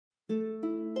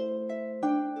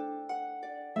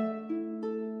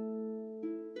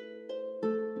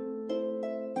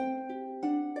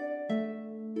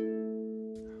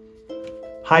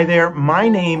Hi there, my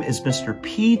name is Mr.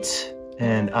 Pete,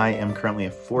 and I am currently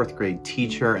a 4th grade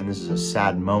teacher, and this is a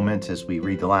sad moment as we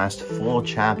read the last full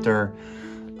chapter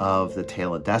of the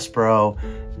tale of Despereaux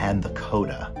and the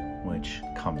coda, which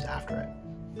comes after it.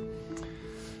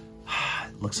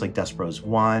 It looks like Despereaux's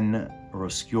won.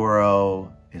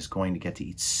 Roscuro is going to get to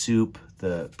eat soup.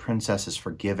 The princess has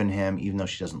forgiven him, even though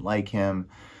she doesn't like him.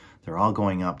 They're all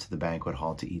going up to the banquet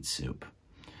hall to eat soup.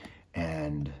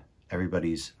 And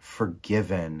everybody's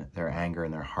forgiven their anger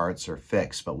and their hearts are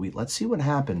fixed. But let's see what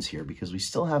happens here, because we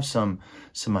still have some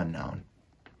unknown.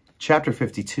 Chapter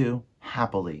 52,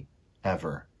 Happily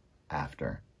Ever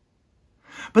After.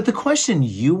 But the question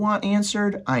you want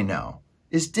answered, I know,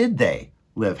 is did they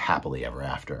live happily ever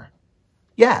after?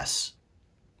 Yes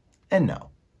and no.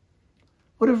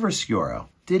 What of Roscuro?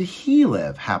 Did he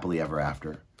live happily ever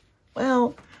after?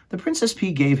 Well, the Princess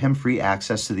P gave him free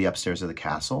access to the upstairs of the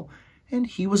castle, and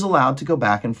he was allowed to go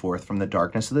back and forth from the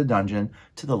darkness of the dungeon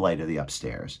to the light of the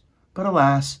upstairs. But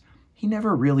alas, he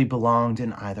never really belonged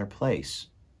in either place.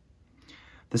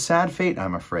 The sad fate,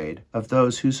 I'm afraid, of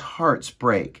those whose hearts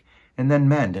break and then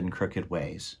mend in crooked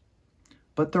ways.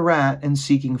 But the rat, in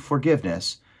seeking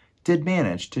forgiveness, did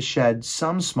manage to shed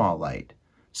some small light,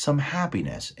 some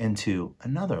happiness into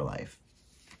another life.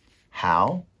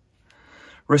 How?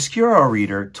 Roscuro,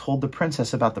 reader, told the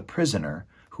princess about the prisoner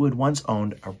who had once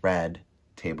owned a red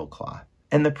tablecloth,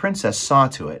 and the princess saw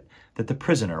to it that the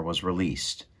prisoner was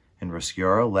released, and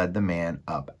Roscuro led the man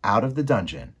up out of the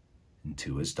dungeon and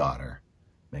to his daughter,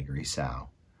 Megarry.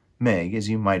 Meg, as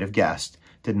you might have guessed,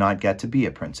 did not get to be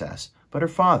a princess, but her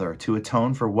father, to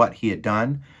atone for what he had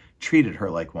done, treated her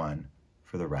like one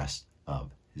for the rest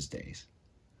of his days.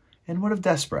 And what of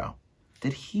Despereaux?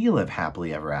 Did he live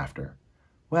happily ever after?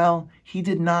 Well, he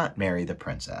did not marry the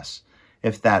princess,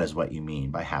 if that is what you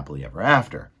mean by happily ever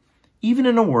after. Even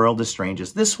in a world as strange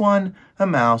as this one, a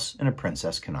mouse and a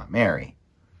princess cannot marry.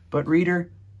 But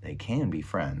reader, they can be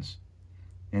friends.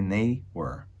 And they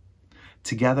were.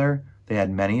 Together, they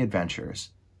had many adventures.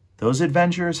 Those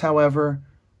adventures, however,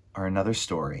 are another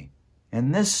story.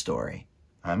 And this story,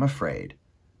 I'm afraid,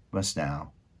 must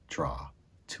now draw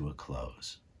to a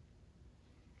close.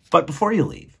 But before you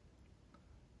leave,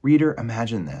 reader,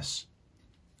 imagine this.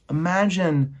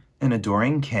 Imagine an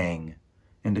adoring king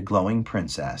and a glowing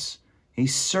princess, a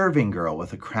serving girl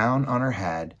with a crown on her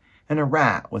head and a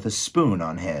rat with a spoon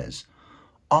on his,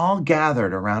 all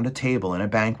gathered around a table in a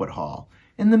banquet hall.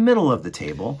 In the middle of the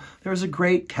table, there is a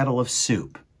great kettle of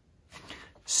soup.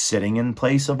 Sitting in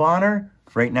place of honor,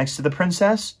 right next to the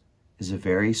princess, is a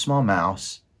very small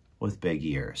mouse with big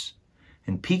ears.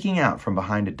 And peeking out from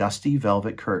behind a dusty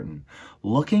velvet curtain,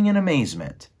 looking in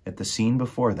amazement at the scene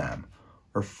before them,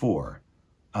 are 4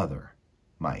 other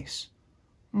mice.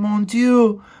 Mon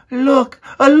Dieu, look,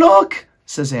 look,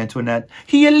 says Antoinette.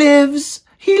 He lives,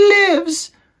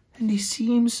 and he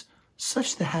seems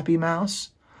such the happy mouse.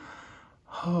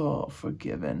 Oh,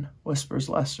 forgiven, whispers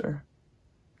Lester.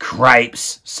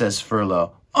 Cripes, says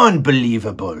Furlough,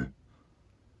 unbelievable.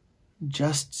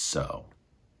 Just so,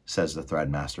 says the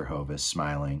Threadmaster Hovis,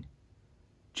 smiling.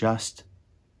 Just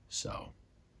so.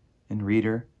 And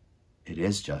reader, it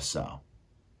is just so,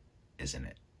 isn't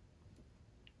it?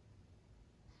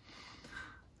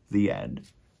 The end.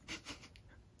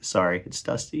 Sorry, it's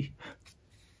dusty.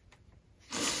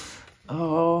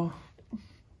 Oh.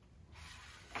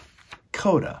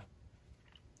 Coda.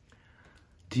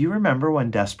 Do you remember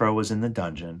when Despereaux was in the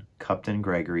dungeon, cupped in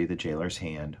Gregory the jailer's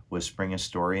hand, whispering a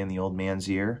story in the old man's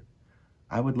ear?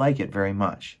 I would like it very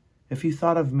much if you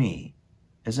thought of me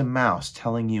as a mouse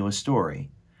telling you a story.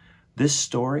 This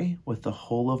story with the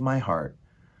whole of my heart,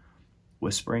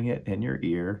 whispering it in your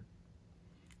ear,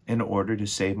 in order to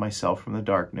save myself from the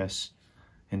darkness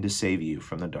and to save you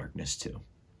from the darkness too.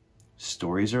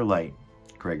 Stories are light,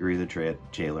 Gregory the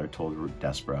jailer told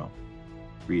Despereaux.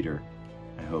 Reader,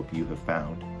 I hope you have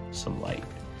found some light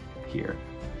here.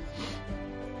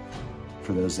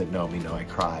 For those that know me know I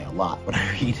cry a lot when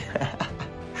I read.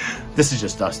 This is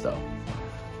just us though.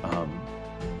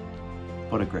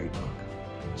 What a great book.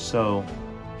 So,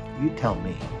 you tell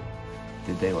me,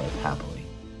 did they live happily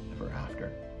ever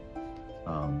after?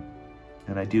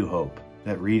 And I do hope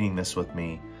that reading this with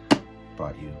me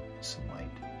brought you some light.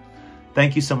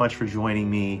 Thank you so much for joining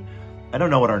me. I don't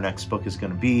know what our next book is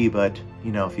going to be, but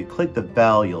you know, if you click the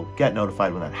bell, you'll get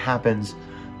notified when that happens.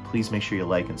 Please make sure you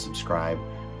like and subscribe.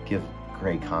 Give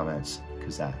great comments,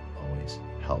 because that always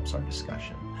helps our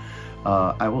discussion.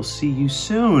 I will see you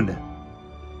soon.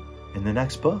 in the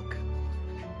next book.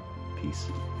 Peace.